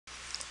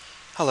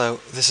Hello,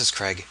 this is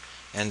Craig,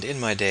 and in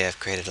my day I've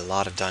created a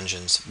lot of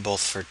dungeons,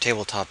 both for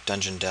tabletop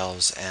dungeon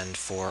delves and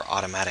for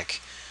automatic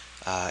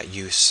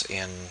use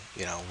in,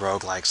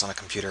 roguelikes on a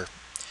computer.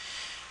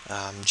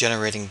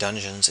 Generating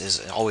dungeons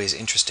is always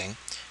interesting,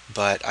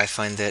 but I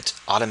find that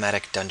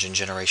automatic dungeon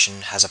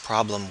generation has a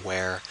problem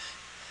where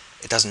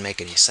it doesn't make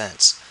any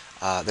sense.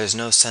 There's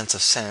no sense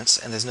of sense,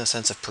 and there's no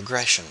sense of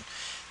progression.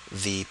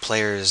 The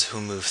players who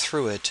move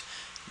through it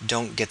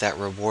don't get that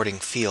rewarding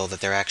feel that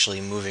they're actually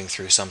moving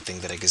through something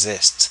that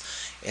exists.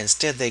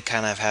 Instead, they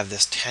kind of have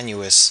this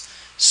tenuous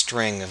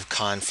string of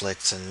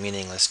conflicts and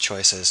meaningless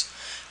choices.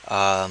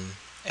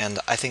 And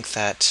I think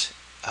that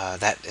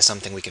that is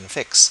something we can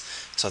fix.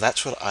 So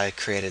that's what I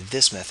created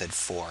this method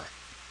for.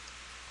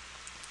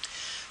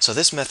 So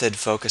this method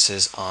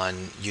focuses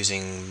on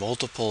using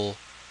multiple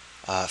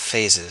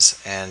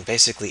phases, and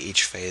basically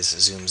each phase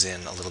zooms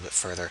in a little bit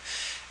further.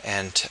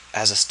 And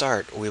as a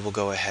start, we will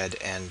go ahead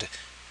and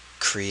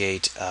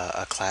create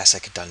a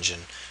classic dungeon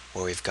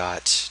where we've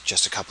got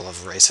just a couple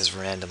of races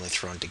randomly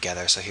thrown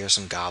together. So here's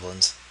some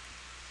goblins,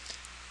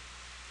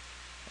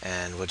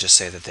 and we'll just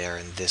say that they're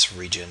in this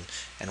region,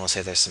 and we'll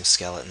say there's some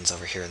skeletons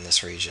over here in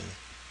this region,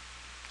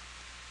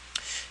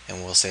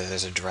 and we'll say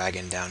there's a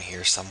dragon down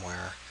here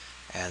somewhere,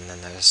 and then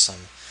there's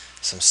some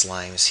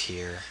slimes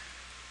here,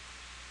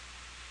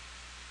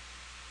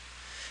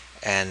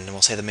 and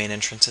we'll say the main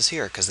entrance is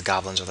here because the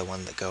goblins are the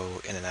one that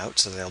go in and out,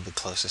 so they'll be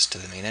closest to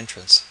the main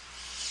entrance.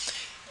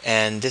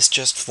 And this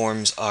just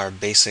forms our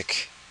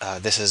basic,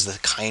 this is the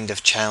kind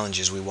of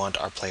challenges we want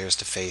our players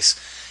to face,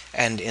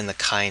 and in the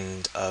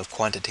kind of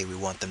quantity we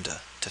want them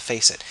to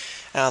face it.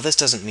 Now, this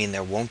doesn't mean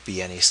there won't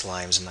be any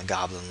slimes in the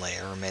goblin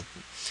lair,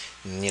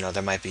 or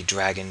there might be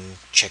dragon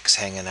chicks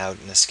hanging out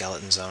in the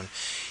skeleton zone,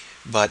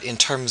 but in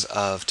terms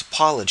of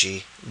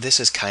topology, this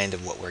is kind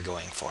of what we're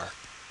going for.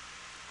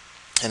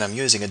 And I'm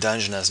using a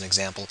dungeon as an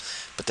example,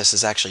 but this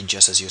is actually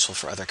just as useful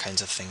for other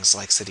kinds of things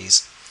like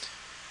cities.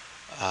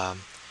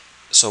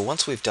 So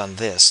once we've done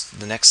this,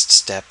 the next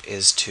step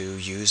is to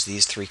use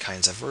these three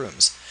kinds of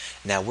rooms.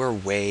 Now we're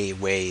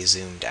way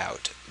zoomed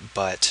out,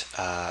 but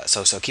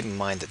so keep in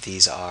mind that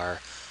these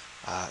are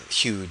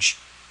huge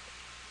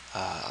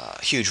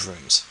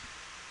rooms.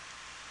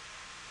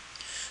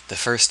 The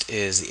first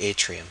is the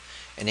atrium.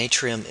 An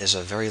atrium is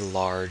a very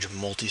large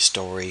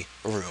multi-story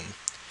room.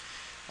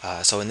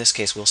 So in this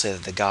case, we'll say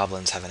that the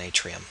goblins have an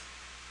atrium,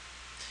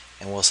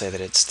 and we'll say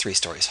that it's 3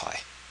 stories high.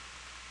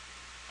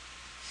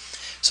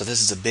 So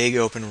this is a big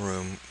open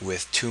room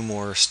with 2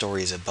 more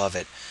stories above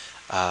it.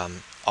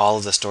 All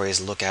of the stories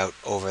look out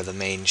over the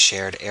main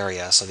shared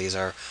area, so these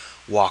are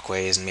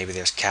walkways, and maybe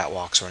there's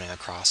catwalks running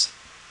across.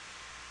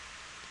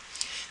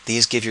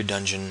 These give your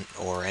dungeon,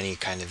 or any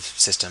kind of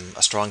system,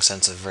 a strong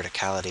sense of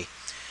verticality.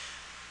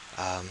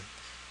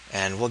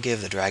 And we'll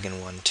give the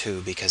dragon one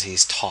too, because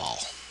he's tall.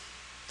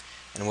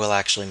 And we'll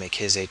actually make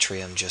his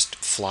atrium just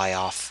fly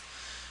off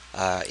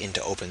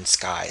into open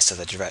sky, so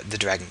that the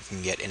dragon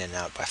can get in and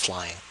out by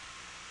flying.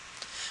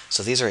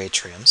 So these are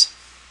atriums,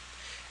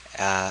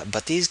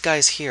 but these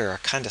guys here are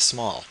kind of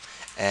small,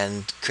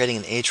 and creating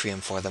an atrium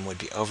for them would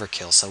be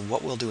overkill. So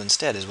what we'll do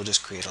instead is we'll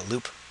just create a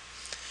loop.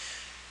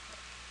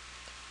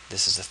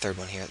 This is the third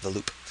one here, the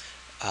loop.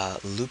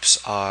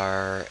 Loops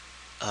are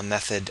a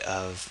method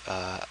of,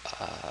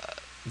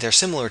 they're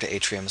similar to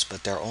atriums,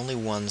 but they're only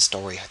 1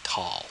 story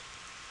tall.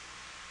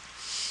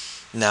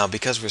 Now,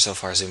 because we're so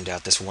far zoomed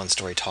out, this 1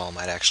 story tall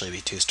might actually be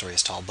 2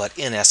 stories tall, but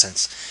in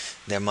essence,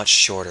 they're much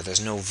shorter.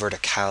 There's no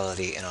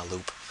verticality in a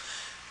loop.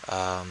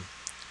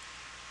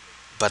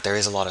 But there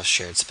is a lot of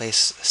shared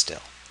space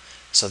still.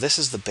 So this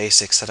is the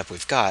basic setup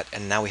we've got,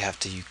 and now we have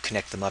to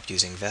connect them up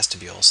using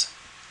vestibules.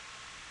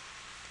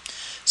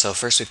 So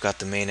first we've got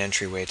the main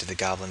entryway to the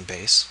goblin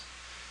base.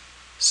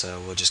 So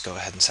we'll just go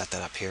ahead and set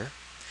that up here.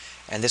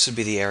 And this would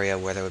be the area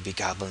where there would be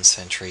goblin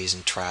sentries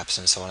and traps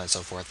and so on and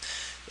so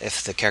forth.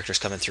 If the character's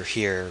coming through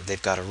here,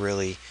 they've got to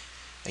really,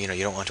 you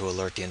don't want to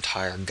alert the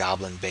entire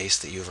goblin base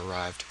that you've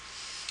arrived.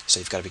 So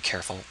you've got to be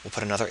careful. We'll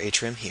put another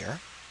atrium here,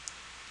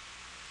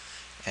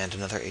 and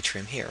another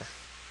atrium here.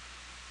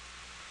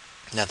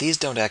 Now these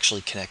don't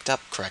actually connect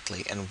up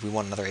correctly, and we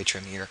want another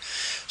atrium here.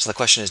 So the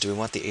question is, do we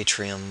want the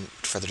atrium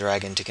for the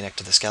dragon to connect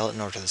to the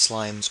skeleton, or to the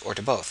slimes, or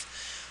to both?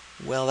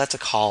 Well, that's a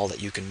call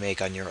that you can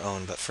make on your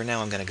own, but for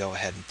now I'm going to go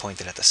ahead and point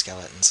it at the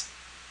skeletons.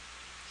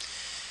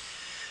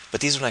 But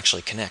these don't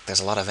actually connect.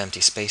 There's a lot of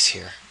empty space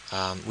here.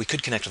 We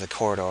could connect with a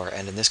corridor,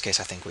 and in this case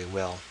I think we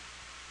will.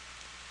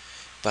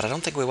 But I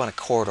don't think we want a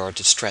corridor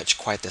to stretch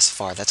quite this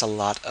far. That's a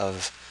lot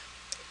of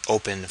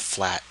open,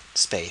 flat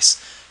space.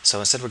 So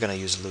instead we're going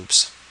to use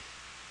loops.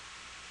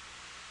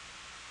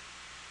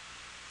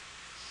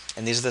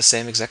 And these are the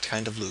same exact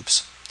kind of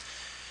loops.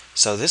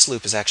 So this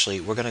loop is actually,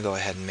 we're going to go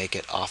ahead and make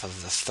it off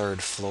of the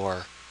 3rd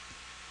floor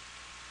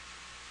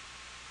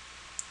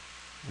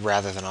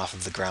rather than off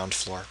of the ground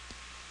floor,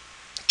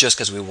 just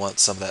because we want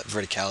some of that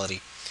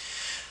verticality.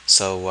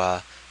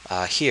 So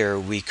here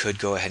we could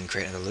go ahead and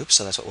create another loop,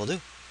 so that's what we'll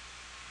do.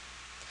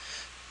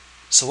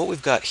 So what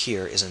we've got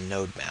here is a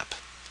node map,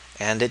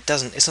 And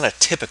it's not a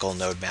typical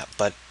node map,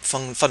 but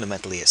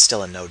fundamentally it's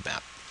still a node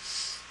map.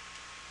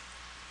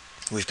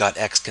 We've got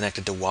X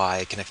connected to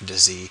Y, connected to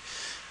Z,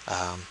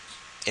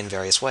 in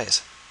various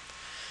ways.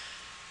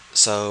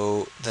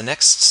 So the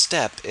next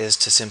step is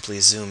to simply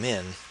zoom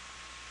in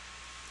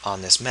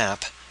on this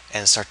map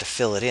and start to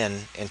fill it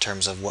in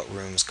terms of what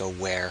rooms go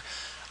where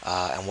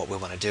and what we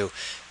want to do.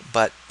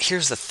 But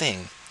here's the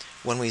thing: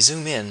 when we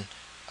zoom in,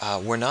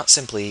 we're not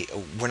simply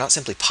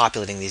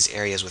populating these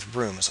areas with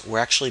rooms. We're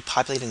actually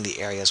populating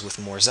the areas with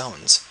more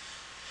zones.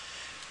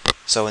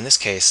 So in this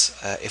case,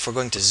 if we're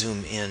going to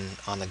zoom in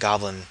on the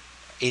goblin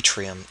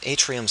atrium,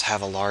 atriums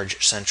have a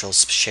large central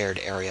shared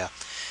area.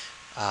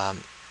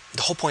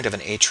 The whole point of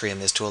an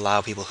atrium is to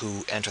allow people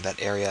who enter that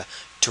area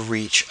to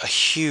reach a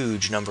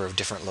huge number of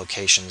different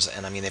locations,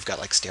 and I mean they've got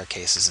like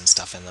staircases and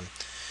stuff in them.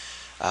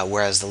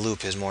 Whereas the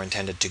loop is more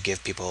intended to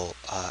give people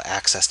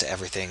access to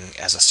everything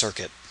as a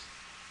circuit.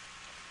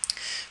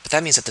 But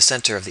that means that the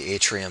center of the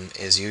atrium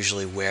is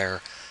usually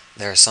where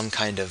there's some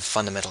kind of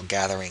fundamental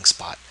gathering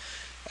spot.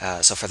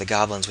 So for the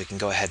goblins, we can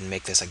go ahead and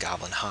make this a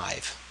goblin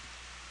hive,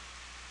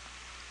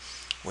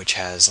 which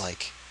has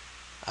like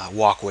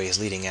walkways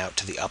leading out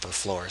to the upper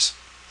floors.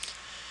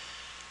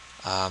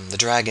 The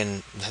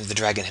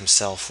dragon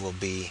himself will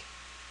be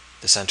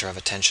the center of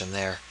attention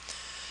there.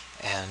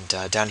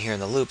 And down here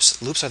in the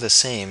loops are the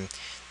same.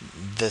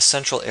 The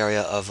central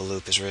area of the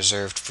loop is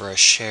reserved for a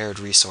shared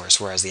resource,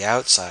 whereas the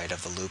outside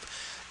of the loop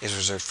is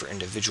reserved for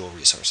individual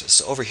resources.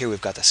 So over here we've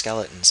got the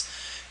skeletons,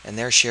 and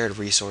their shared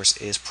resource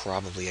is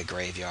probably a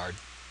graveyard.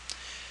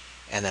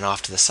 And then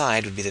off to the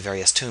side would be the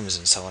various tombs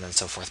and so on and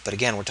so forth. But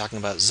again, we're talking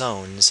about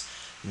zones,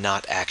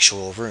 not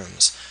actual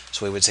rooms.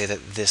 So we would say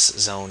that this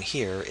zone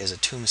here is a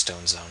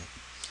tombstone zone.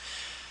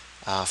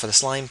 For the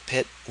slime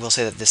pit, we'll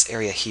say that this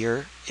area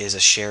here is a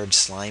shared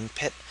slime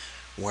pit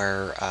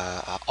where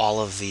all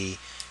of the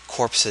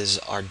corpses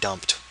are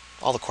dumped.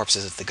 All the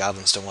corpses that the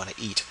goblins don't want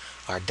to eat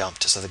are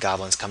dumped, so the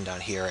goblins come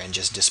down here and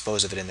just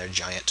dispose of it in their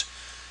giant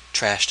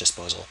trash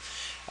disposal.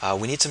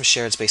 We need some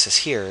shared spaces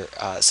here.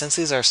 Since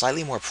these are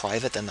slightly more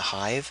private than the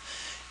hive,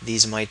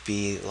 these might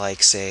be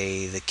like,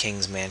 say, the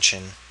king's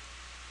mansion.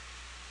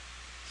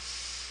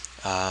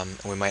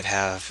 We might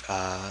have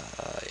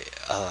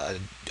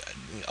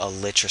a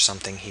lich or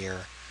something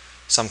here,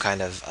 some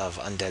kind of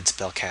undead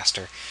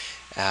spellcaster.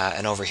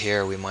 And over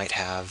here we might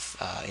have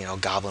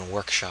goblin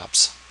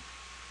workshops,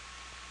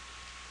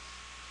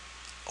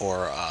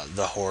 or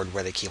the hoard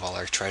where they keep all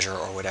our treasure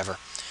or whatever.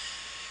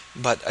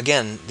 But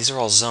again, these are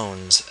all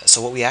zones,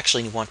 so what we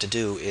actually want to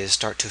do is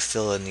start to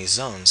fill in these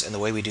zones, and the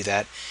way we do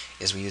that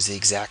is we use the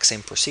exact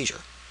same procedure,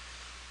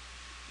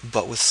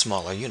 but with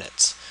smaller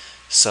units.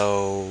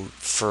 So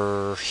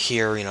for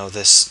here,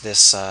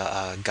 this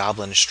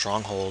goblin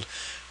stronghold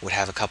would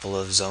have a couple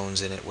of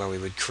zones in it where we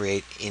would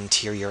create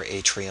interior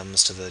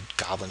atriums to the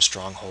goblin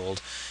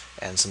stronghold,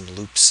 and some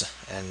loops,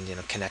 and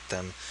connect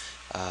them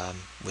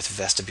with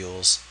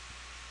vestibules.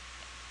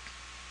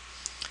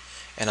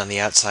 And on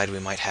the outside we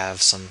might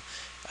have some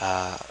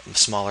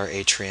smaller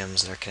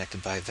atriums that are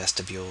connected by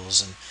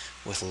vestibules and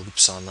with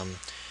loops on them.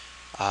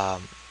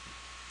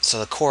 So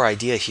the core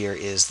idea here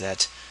is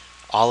that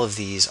all of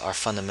these are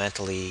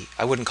fundamentally,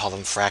 I wouldn't call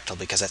them fractal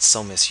because that's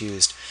so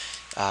misused,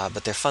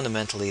 but they're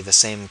fundamentally the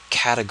same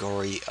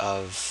category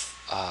of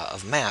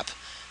map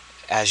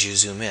as you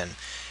zoom in.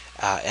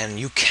 And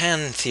you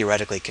can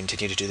theoretically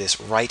continue to do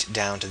this right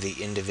down to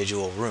the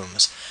individual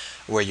rooms,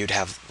 where you'd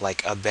have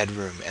like a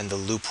bedroom and the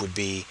loop would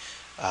be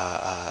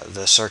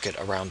the circuit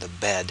around the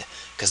bed,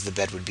 because the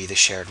bed would be the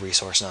shared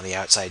resource, and on the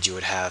outside you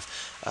would have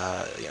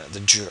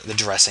the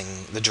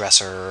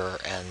dresser,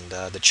 and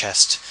the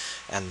chest,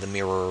 and the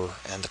mirror,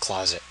 and the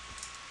closet.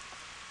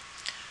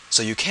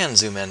 So you can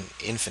zoom in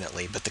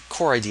infinitely, but the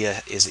core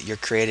idea is that you're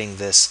creating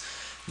this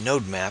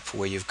node map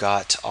where you've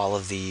got all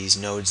of these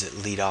nodes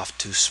that lead off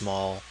to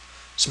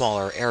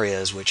smaller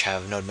areas which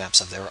have node maps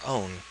of their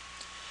own.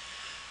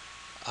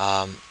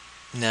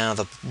 Now,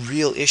 the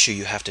real issue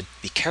you have to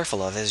be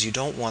careful of is you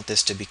don't want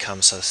this to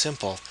become so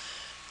simple.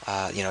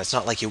 It's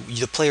not like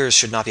the players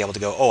should not be able to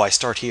go, oh, I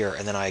start here,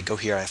 and then I go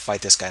here and I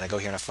fight this guy, and I go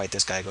here and I fight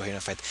this guy, I go here and I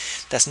fight.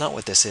 That's not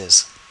what this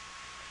is.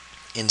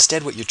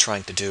 Instead, what you're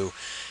trying to do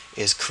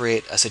is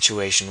create a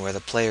situation where the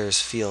players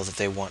feel that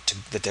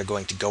they're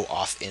going to go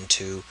off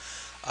into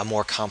a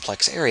more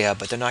complex area,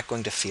 but they're not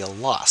going to feel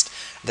lost.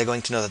 They're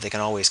going to know that they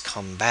can always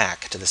come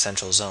back to the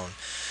central zone.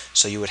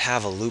 So you would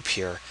have a loop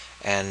here,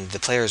 and the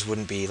players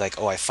wouldn't be like,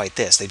 oh, I fight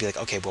this. They'd be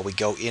like, okay, well, we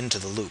go into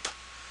the loop,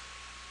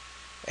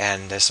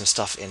 and there's some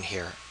stuff in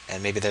here,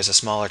 and maybe there's a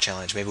smaller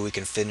challenge. Maybe we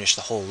can finish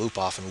the whole loop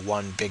off in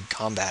one big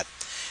combat.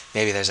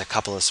 Maybe there's a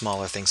couple of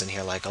smaller things in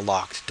here, like a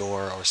locked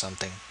door or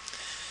something.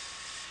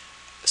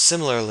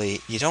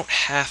 Similarly, you don't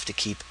have to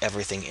keep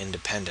everything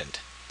independent.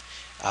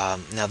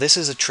 Now, this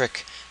is a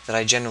trick that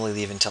I generally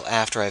leave until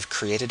after I've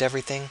created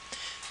everything,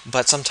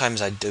 but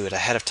sometimes I do it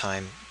ahead of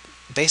time.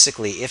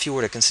 Basically, if you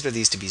were to consider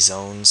these to be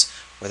zones,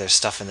 where there's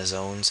stuff in the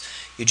zones,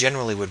 you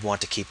generally would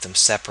want to keep them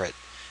separate,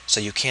 so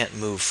you can't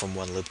move from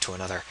one loop to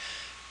another.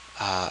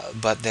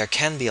 but there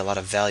can be a lot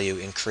of value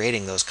in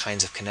creating those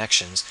kinds of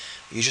connections.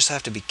 You just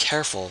have to be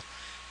careful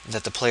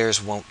that the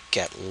players won't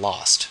get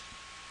lost.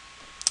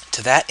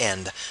 To that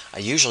end, I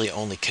usually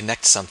only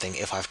connect something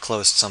if I've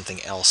closed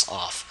something else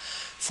off.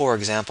 For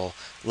example,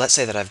 let's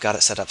say that I've got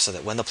it set up so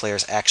that when the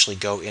players actually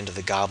go into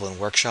the goblin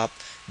workshop,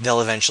 they'll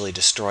eventually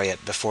destroy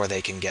it before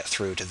they can get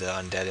through to the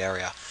undead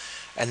area.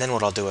 And then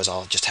what I'll do is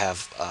I'll just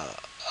have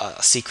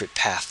a secret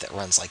path that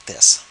runs like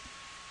this.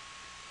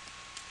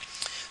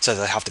 So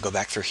they'll have to go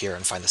back through here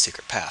and find the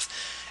secret path.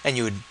 And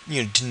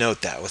you'd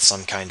denote that with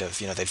some kind of,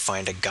 they'd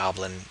find a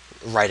goblin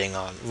writing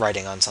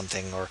on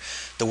something, or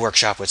the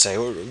workshop would say,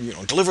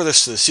 deliver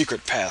this to the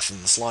secret path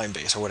in the slime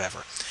base, or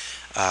whatever.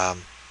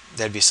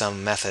 There'd be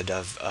some method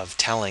of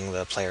telling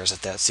the players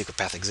that that secret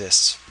path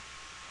exists.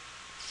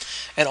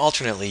 And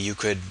alternately, you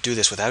could do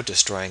this without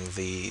destroying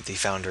the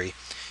foundry,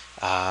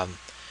 and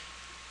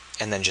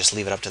then just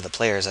leave it up to the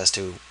players as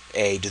to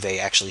A, do they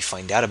actually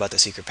find out about the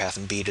secret path,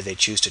 and B, do they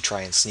choose to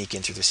try and sneak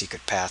in through the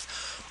secret path,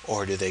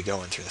 or do they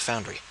go in through the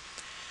foundry?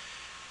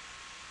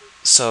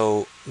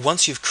 So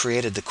once you've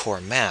created the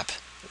core map,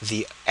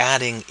 the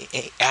adding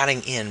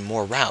in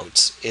more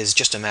routes is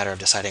just a matter of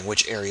deciding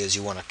which areas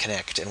you want to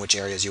connect and which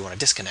areas you want to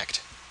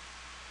disconnect.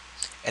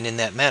 And in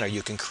that manner,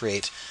 you can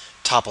create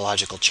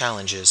topological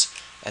challenges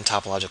and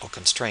topological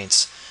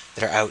constraints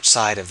that are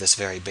outside of this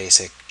very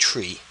basic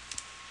tree.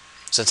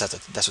 Since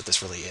that's what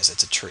this really is,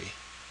 it's a tree.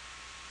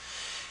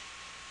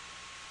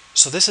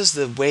 So this is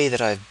the way that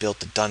I've built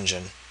the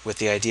dungeon, with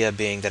the idea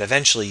being that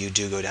eventually you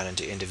do go down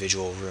into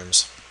individual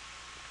rooms.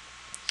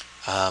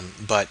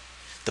 But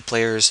the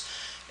players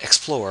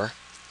explore,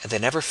 and they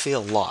never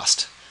feel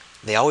lost.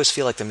 They always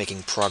feel like they're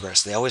making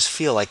progress. They always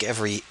feel like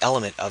every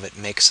element of it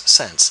makes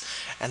sense,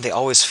 and they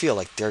always feel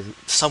like they're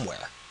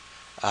somewhere.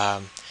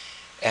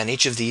 And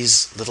each of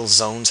these little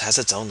zones has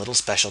its own little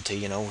specialty.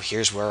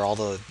 Here's where all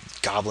the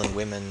goblin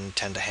women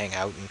tend to hang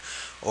out, and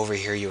over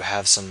here you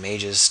have some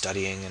mages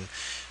studying,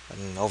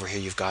 and over here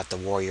you've got the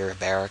warrior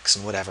barracks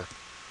and whatever.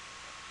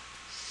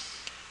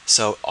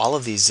 So all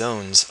of these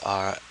zones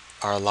are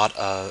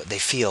they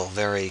feel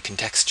very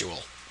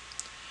contextual,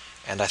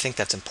 and I think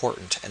that's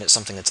important, and it's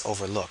something that's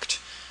overlooked.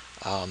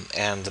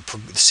 And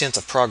the sense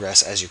of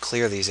progress as you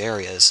clear these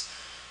areas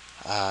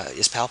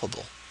is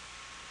palpable.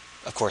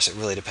 Of course, it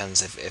really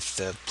depends. If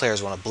the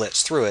players want to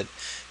blitz through it,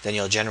 then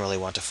you'll generally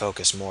want to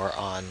focus more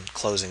on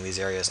closing these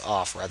areas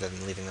off rather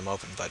than leaving them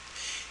open. But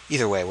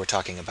either way, we're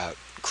talking about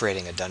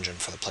creating a dungeon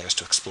for the players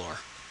to explore.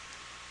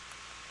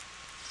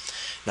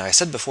 Now, I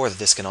said before that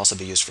this can also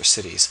be used for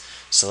cities,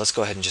 so let's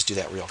go ahead and just do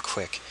that real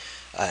quick.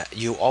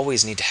 You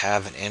always need to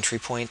have an entry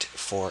point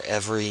for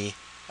every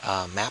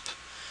map,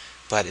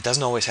 but it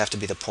doesn't always have to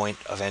be the point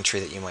of entry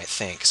that you might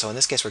think. So in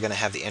this case, we're going to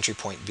have the entry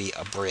point be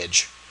a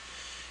bridge.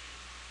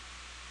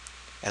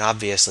 And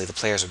obviously the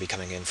players would be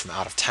coming in from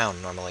out of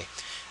town normally,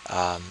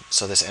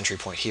 so this entry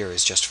point here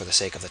is just for the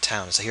sake of the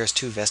town. So here's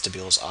two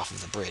vestibules off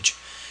of the bridge,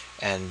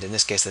 and in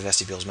this case the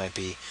vestibules might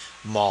be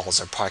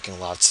malls or parking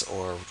lots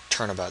or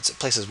turnabouts,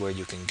 places where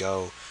you can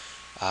go.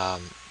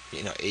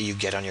 You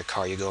get on your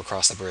car, you go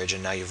across the bridge,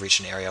 and now you've reached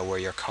an area where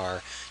you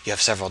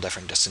have several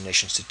different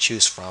destinations to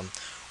choose from,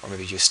 or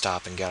maybe you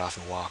stop and get off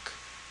and walk.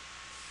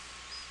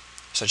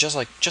 So just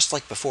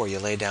like before, you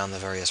lay down the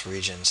various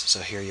regions. So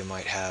here you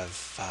might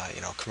have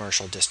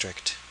commercial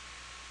district,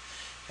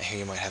 and here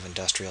you might have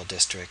industrial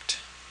district.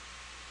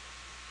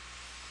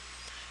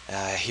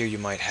 Here you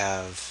might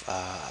have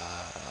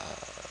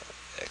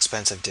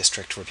expensive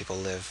district where people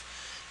live.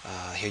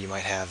 Here you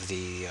might have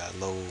the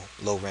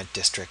low rent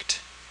district.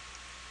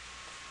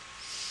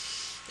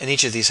 And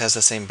each of these has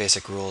the same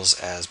basic rules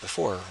as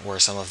before, where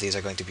some of these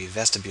are going to be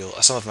vestibule,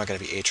 some of them are going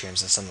to be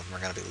atriums, and some of them are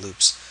going to be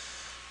loops.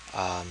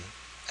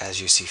 As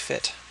you see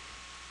fit.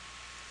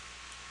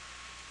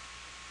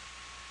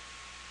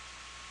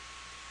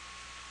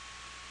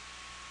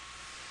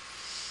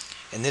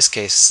 In this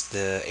case,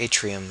 the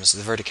atriums,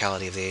 the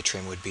verticality of the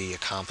atrium would be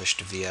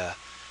accomplished via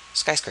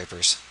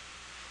skyscrapers,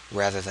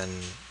 rather than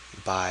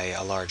by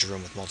a large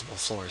room with multiple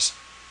floors.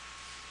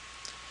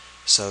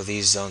 So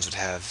these zones would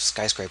have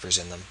skyscrapers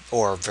in them,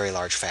 or very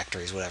large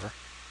factories, whatever.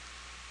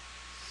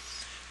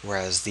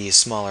 Whereas these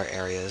smaller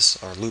areas,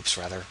 or loops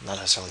rather, not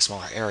necessarily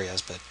smaller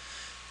areas, but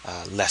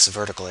less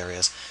vertical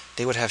areas,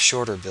 they would have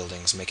shorter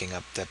buildings making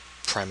up the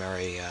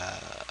primary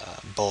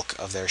bulk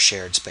of their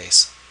shared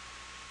space.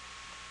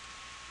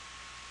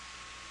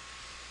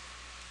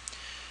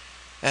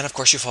 And of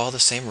course you follow the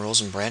same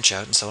rules and branch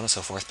out and so on and so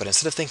forth, but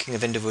instead of thinking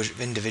of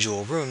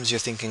individual rooms, you're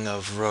thinking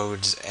of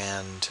roads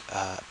and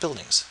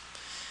buildings.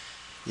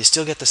 You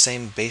still get the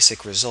same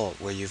basic result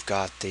where you've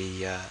got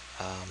the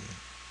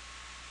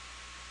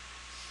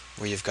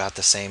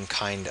same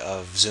kind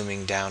of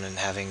zooming down and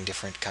having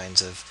different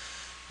kinds of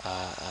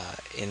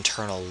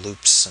internal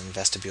loops and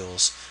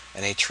vestibules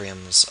and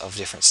atriums of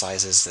different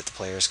sizes that the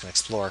players can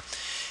explore.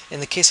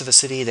 In the case of a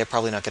city, they're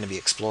probably not going to be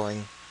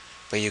exploring,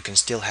 but you can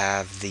still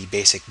have the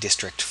basic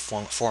district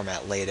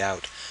format laid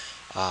out,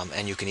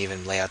 and you can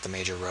even lay out the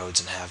major roads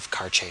and have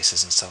car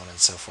chases and so on and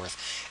so forth.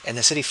 And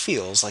the city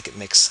feels like it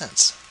makes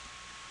sense.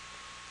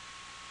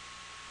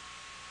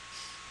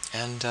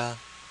 And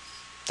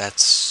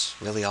that's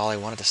really all I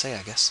wanted to say,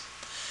 I guess.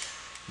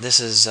 This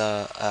is,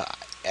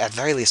 at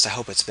very least, I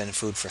hope it's been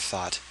food for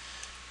thought.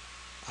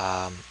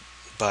 Um,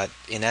 but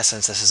in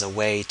essence, this is a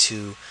way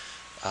to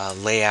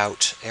lay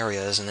out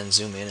areas and then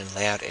zoom in and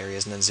lay out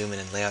areas and then zoom in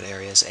and lay out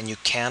areas, and you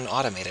can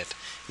automate it.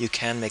 You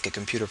can make a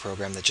computer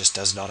program that just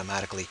does it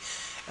automatically,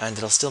 and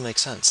it'll still make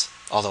sense.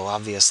 Although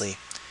obviously,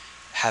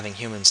 having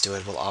humans do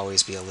it will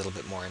always be a little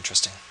bit more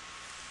interesting.